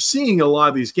moves that you're seeing in a lot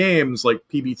of these games like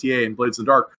PBTA and Blades in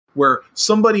the Dark, where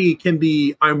somebody can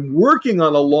be, I'm working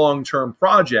on a long-term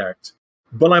project,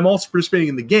 but I'm also participating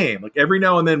in the game. Like every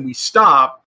now and then we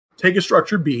stop, take a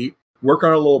structured beat, work on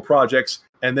our little projects,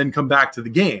 and then come back to the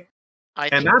game. I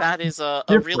And think that's that is a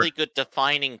different. really good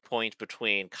defining point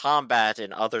between combat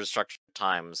and other structured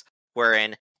times,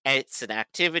 wherein it's an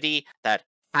activity that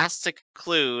has to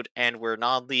conclude and we're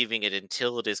not leaving it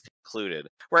until it is concluded.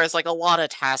 Whereas like a lot of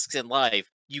tasks in life,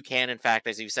 you can, in fact,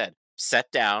 as you said, set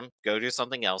down, go do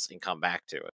something else, and come back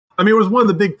to it. I mean, it was one of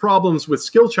the big problems with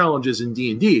skill challenges in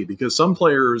D&D because some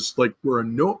players like were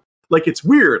like it's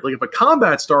weird. Like if a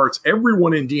combat starts,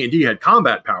 everyone in D&D had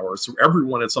combat powers, so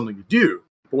everyone had something to do.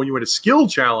 But when you had a skill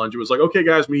challenge, it was like, okay,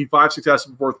 guys, we need 5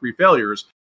 successes before 3 failures.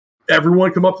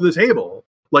 Everyone come up to the table.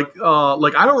 Like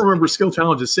I don't remember skill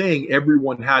challenges saying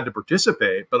everyone had to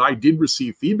participate, but I did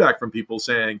receive feedback from people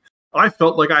saying I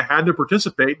felt like I had to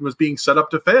participate and was being set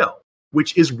up to fail,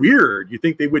 which is weird. You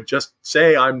think they would just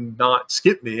say,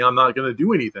 skip me, I'm not going to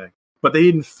do anything. But they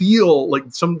didn't feel like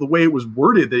some of the way it was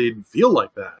worded, they didn't feel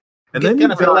like that. And then it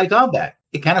kind of felt like combat.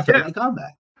 It kind of felt like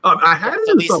combat. I had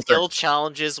So these something. skill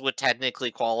challenges would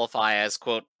technically qualify as,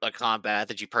 quote, a combat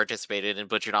that you participated in,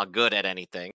 but you're not good at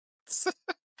anything.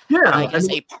 Yeah, And I guess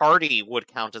a party would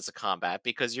count as a combat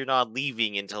because you're not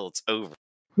leaving until it's over.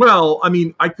 Well, I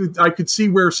mean, I could see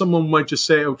where someone might just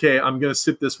say, okay, I'm going to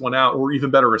sit this one out, or even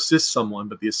better, assist someone,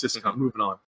 but the assist is not moving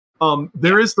on.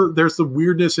 There's the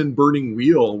weirdness in Burning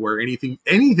Wheel where anything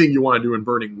you want to do in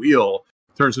Burning Wheel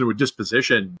turns into a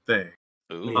disposition thing.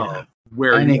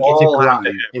 Where I think it's a grind.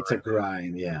 It's a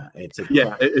grind. Yeah,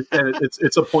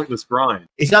 it's a pointless grind.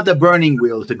 It's not the burning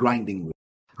wheel; it's a grinding wheel.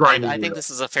 I think this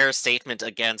is a fair statement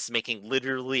against making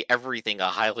literally everything a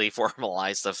highly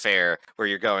formalized affair where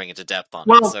you're going into depth on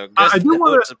it. So I do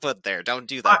want to put there. Don't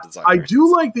do that. I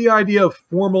do like the idea of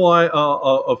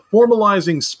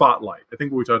formalizing Spotlight. I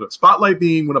think what we talked about Spotlight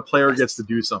being when a player gets to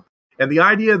do something. And the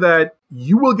idea that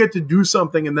you will get to do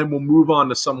something and then we'll move on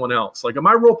to someone else. Like in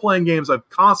my role-playing games, I've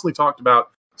constantly talked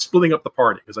about splitting up the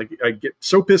party because I get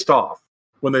so pissed off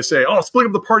when they say, oh,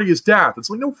 splitting up the party is death. It's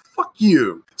like, no, fuck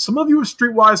you. Some of you are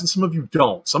streetwise and some of you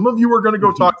don't. Some of you are going to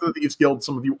go talk to the Thieves Guild.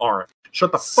 Some of you aren't.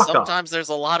 Shut the fuck up. Sometimes there's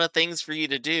a lot of things for you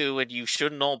to do and you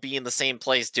shouldn't all be in the same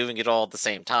place doing it all at the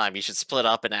same time. You should split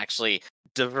up and actually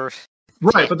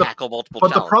Right, but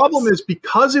the problem is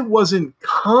because it wasn't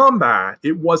combat,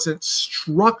 it wasn't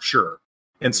structure.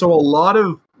 And so a lot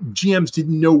of GMs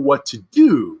didn't know what to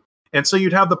do. And so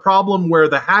you'd have the problem where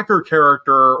the hacker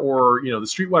character or, the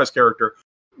streetwise character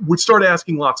would start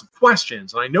asking lots of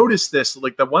questions. And I noticed this,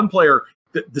 like the one player,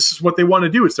 this is what they want to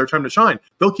do. It's their time to shine.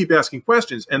 They'll keep asking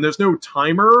questions and there's no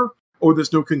timer or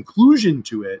there's no conclusion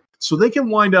to it. So they can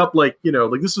wind up like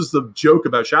this is the joke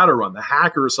about Shadowrun. The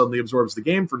hacker suddenly absorbs the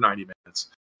game for 90 minutes.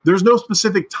 There's no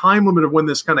specific time limit of when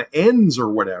this kind of ends or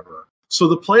whatever. So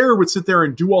the player would sit there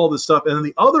and do all this stuff. And then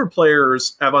the other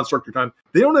players have unstructured time.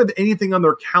 They don't have anything on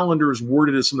their calendars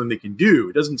worded as something they can do.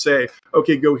 It doesn't say,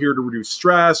 okay, go here to reduce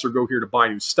stress or go here to buy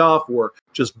new stuff or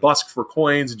just busk for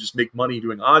coins and just make money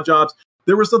doing odd jobs.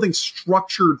 There was nothing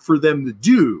structured for them to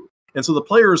do. And so the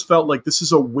players felt like this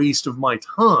is a waste of my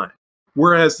time.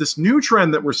 Whereas this new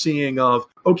trend that we're seeing of,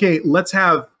 okay, let's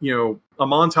have, a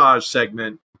montage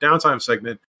segment, downtime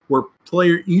segment, where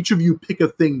each of you pick a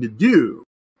thing to do.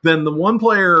 Then the one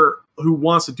player who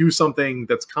wants to do something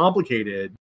that's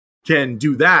complicated can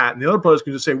do that. And the other players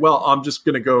can just say, well, I'll just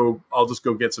go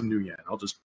get some new yen. I'll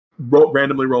just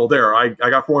randomly roll there. I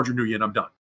got 400 new yen. I'm done.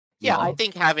 Yeah, I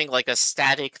think having like a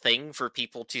static thing for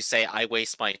people to say, I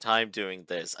waste my time doing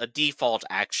this, a default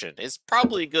action, is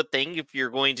probably a good thing if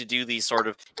you're going to do these sort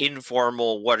of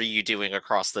informal, what are you doing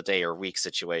across the day or week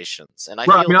situations. And I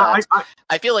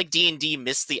feel like D&D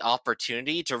missed the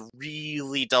opportunity to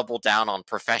really double down on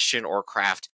profession or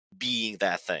craft being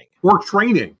that thing. Or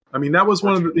training. I mean, that was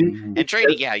one of the... And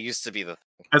training, used to be the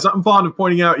thing. As I'm fond of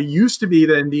pointing out, it used to be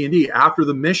that in D&D, after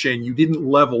the mission, you didn't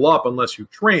level up unless you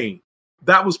trained.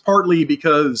 That was partly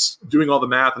because doing all the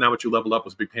math and how much you leveled up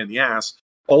was a big pain in the ass.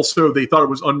 Also, they thought it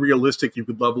was unrealistic you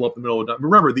could level up in the middle of the night.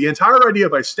 Remember, the entire idea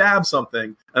if I stabbed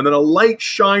something and then a light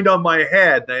shined on my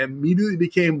head and I immediately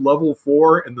became level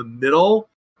 4 in the middle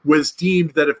was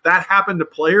deemed that if that happened to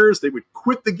players, they would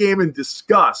quit the game in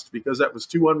disgust because that was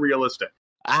too unrealistic.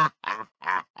 Oh,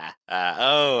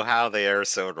 how they are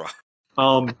so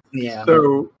wrong. Yeah.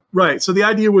 So the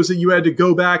idea was that you had to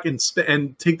go back and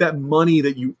take that money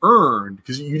that you earned,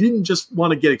 because you didn't just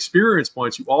want to get experience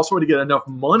points. You also had to get enough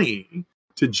money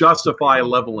to justify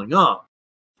leveling up.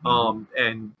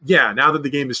 And yeah, now that the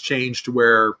game has changed to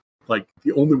where like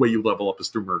the only way you level up is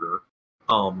through murder.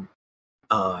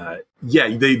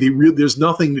 There's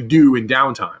nothing to do in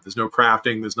downtime. There's no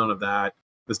crafting. There's none of that.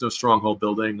 There's no stronghold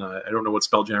building. I don't know what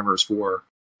Spelljammer is for.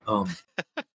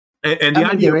 And the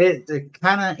idea it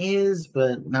kind of is,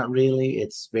 but not really.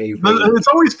 It's very. It's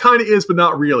always kind of is, but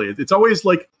not really. It's always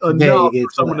like enough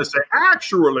for someone to say,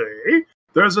 actually,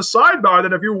 there's a sidebar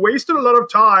that if you wasted a lot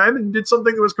of time and did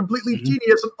something that was completely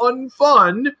tedious and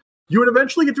unfun, you would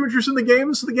eventually get too interested in the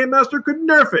game, so the game master could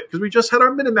nerf it, because we just had our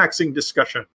minimaxing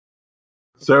discussion.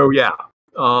 So yeah,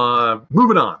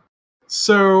 moving on.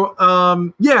 So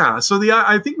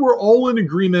I think we're all in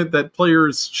agreement that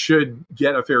players should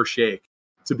get a fair shake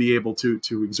to be able to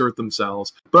exert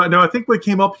themselves. But now I think what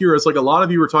came up here is like a lot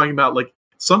of you were talking about, like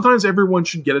sometimes everyone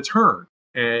should get a turn,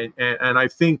 and I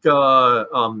think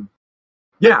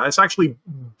it's actually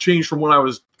changed from what I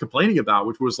was complaining about,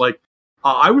 which was like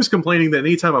I was complaining that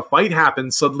anytime a fight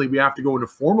happens, suddenly we have to go into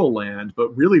formal land,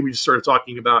 but really we just started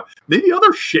talking about maybe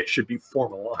other shit should be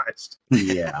formalized.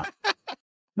 Yeah.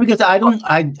 Because I don't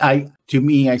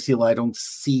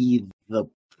see the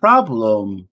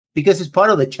problem, because it's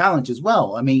part of the challenge as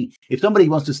well. I mean, if somebody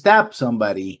wants to stab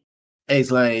somebody,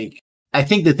 it's like, I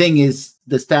think the thing is,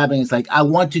 the stabbing is like, I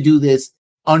want to do this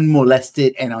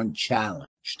unmolested and unchallenged.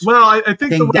 Well, I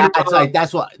think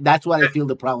that's what I feel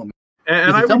the problem is.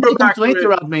 And if somebody comes to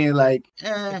interrupt me, like,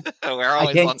 we're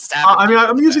always on stabbing. I mean,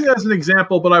 I'm using it as an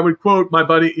example, but I would quote my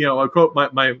buddy, I quote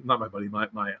my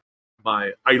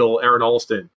idol, Aaron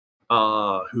Alston,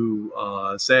 who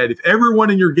said, if everyone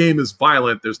in your game is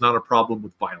violent, there's not a problem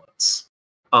with violence.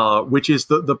 Which is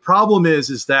the problem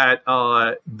is that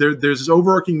there's this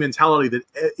overarching mentality that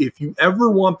if you ever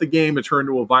want the game to turn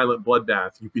into a violent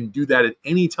bloodbath, you can do that at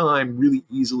any time really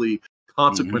easily,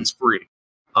 consequence-free.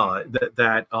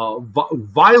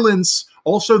 Violence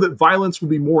will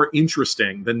be more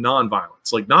interesting than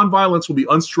non-violence. Like non-violence will be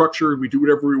unstructured. We do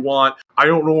whatever we want. I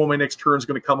don't know when my next turn is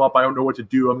going to come up. I don't know what to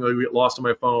do. I'm going to get lost on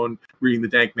my phone reading the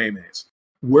dank maymays.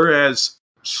 Whereas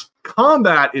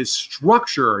combat is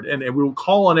structured, and we will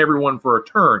call on everyone for a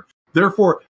turn.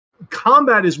 Therefore,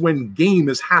 combat is when game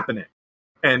is happening,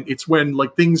 and it's when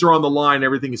like things are on the line,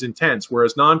 everything is intense.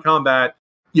 Whereas non-combat,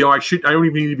 I don't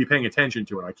even need to be paying attention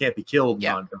to it. I can't be killed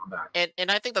in non-combat. And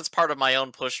I think that's part of my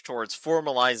own push towards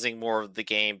formalizing more of the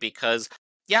game, because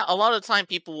a lot of the time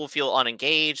people will feel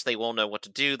unengaged, they won't know what to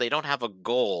do, they don't have a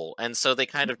goal, and so they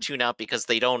kind of tune out because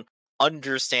they don't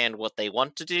understand what they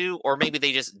want to do, or maybe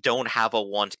they just don't have a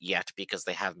want yet because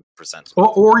they haven't presented.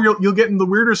 Or you'll get in the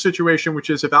weirder situation, which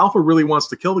is if Alpha really wants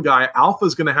to kill the guy,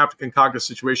 Alpha's going to have to concoct a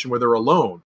situation where they're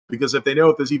alone. Because if they know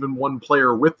if there's even one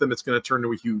player with them, it's going to turn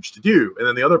into a huge to-do. And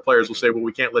then the other players will say, well,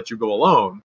 we can't let you go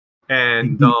alone.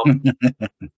 And,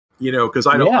 because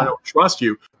I don't trust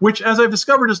you. Which, as I've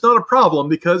discovered, is not a problem,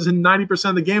 because in 90%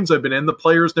 of the games I've been in, the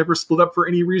players never split up for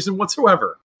any reason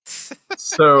whatsoever.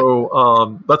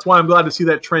 So that's why I'm glad to see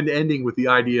that trend ending with the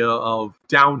idea of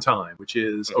downtime, which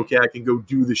is, okay, I can go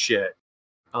do the shit.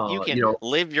 You can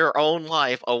live your own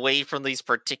life away from these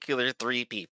particular 3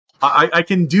 people. I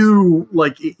can do,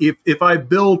 like, if I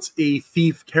built a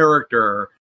thief character,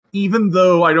 even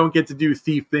though I don't get to do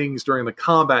thief things during the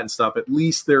combat and stuff, at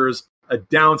least there's a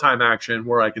downtime action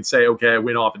where I can say, okay, I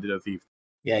went off and did a thief.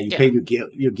 Yeah, you pay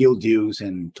your guild dues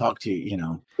and talk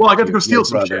to, Well, I got to go steal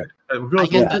some shit. I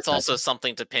guess that's also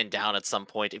something to pin down at some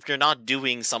point. If you're not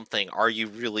doing something, are you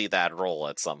really that role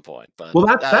at some point? But well,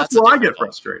 that's where I get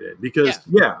frustrated, because,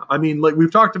 I mean, like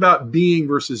we've talked about being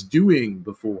versus doing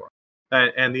before.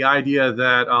 And the idea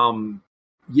that,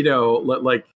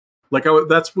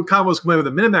 that's what kind of was complaining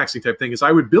with the minimaxing type thing, is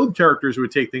I would build characters who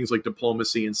would take things like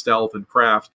diplomacy and stealth and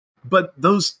craft. But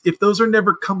if those are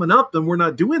never coming up, then we're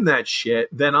not doing that shit.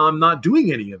 Then I'm not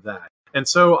doing any of that. And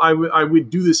so I would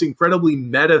do this incredibly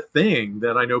meta thing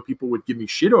that I know people would give me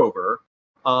shit over,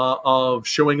 of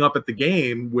showing up at the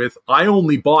game with "I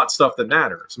only bought stuff that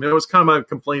matters." I mean, it was kind of my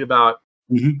complaint about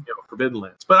Forbidden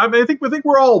Lands, but I mean, I think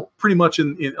we're all pretty much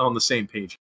on the same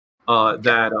page.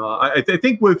 I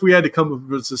think if we had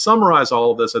to summarize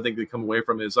all of this, I think we come away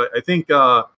from is I think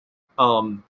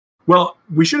well,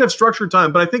 we should have structured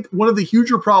time, but I think one of the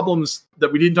huger problems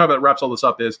that we didn't talk about wraps all this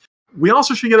up is we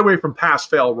also should get away from pass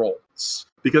fail rolls,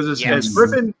 because as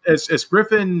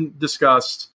Griffin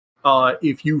discussed,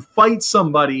 if you fight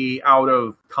somebody out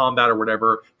of combat or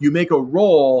whatever, you make a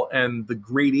roll, and the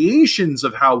gradations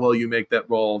of how well you make that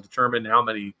roll determine how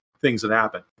many things that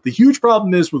happen. The huge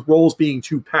problem is with rolls being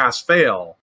too pass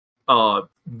fail,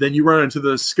 then you run into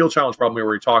the skill challenge problem we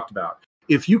already talked about.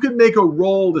 If you can make a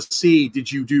roll to see,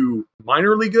 did you do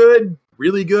minorly good,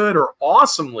 really good, or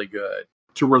awesomely good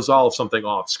to resolve something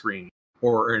off screen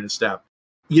or in a step,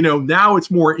 now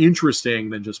it's more interesting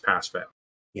than just pass fail.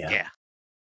 Yeah.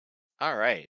 All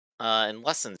right. And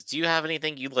Lessons, do you have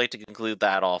anything you'd like to conclude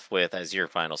that off with as your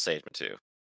final statement too?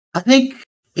 I think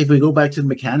if we go back to the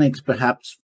mechanics,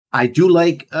 perhaps I do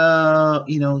like,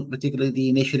 particularly the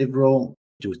initiative role.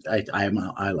 I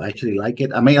actually like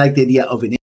it. I may like the idea of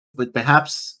it, but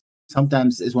perhaps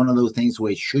sometimes it's one of those things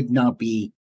where it should not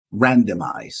be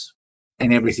randomized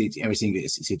in every single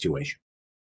situation.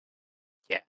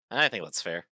 Yeah, I think that's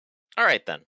fair. All right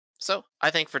then. So, I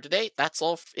think for today, that's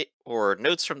all for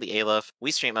Notes from the Aleph.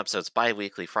 We stream episodes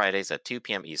bi-weekly Fridays at 2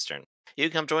 p.m. Eastern. You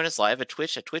can come join us live at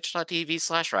Twitch at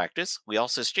twitch.tv/Ractus. We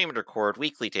also stream and record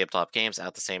weekly tabletop games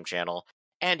at the same channel.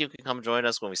 And you can come join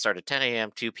us when we start at 10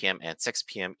 a.m., 2 p.m., and 6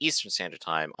 p.m. Eastern Standard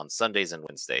Time on Sundays and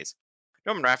Wednesdays.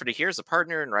 Norman Rafferty here is a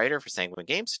partner and writer for Sanguine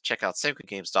Games. Check out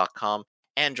sanguinegames.com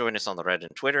and join us on the Reddit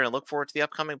and Twitter, and look forward to the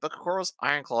upcoming Book of Coral's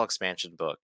Ironclaw expansion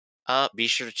book. Be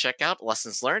sure to check out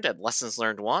Lessons Learned at Lessons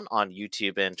Learned 1 on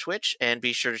YouTube and Twitch, and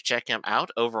be sure to check him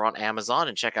out over on Amazon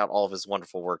and check out all of his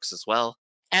wonderful works as well.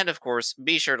 And of course,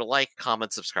 be sure to like,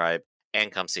 comment, subscribe,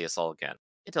 and come see us all again.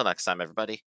 Until next time,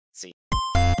 everybody.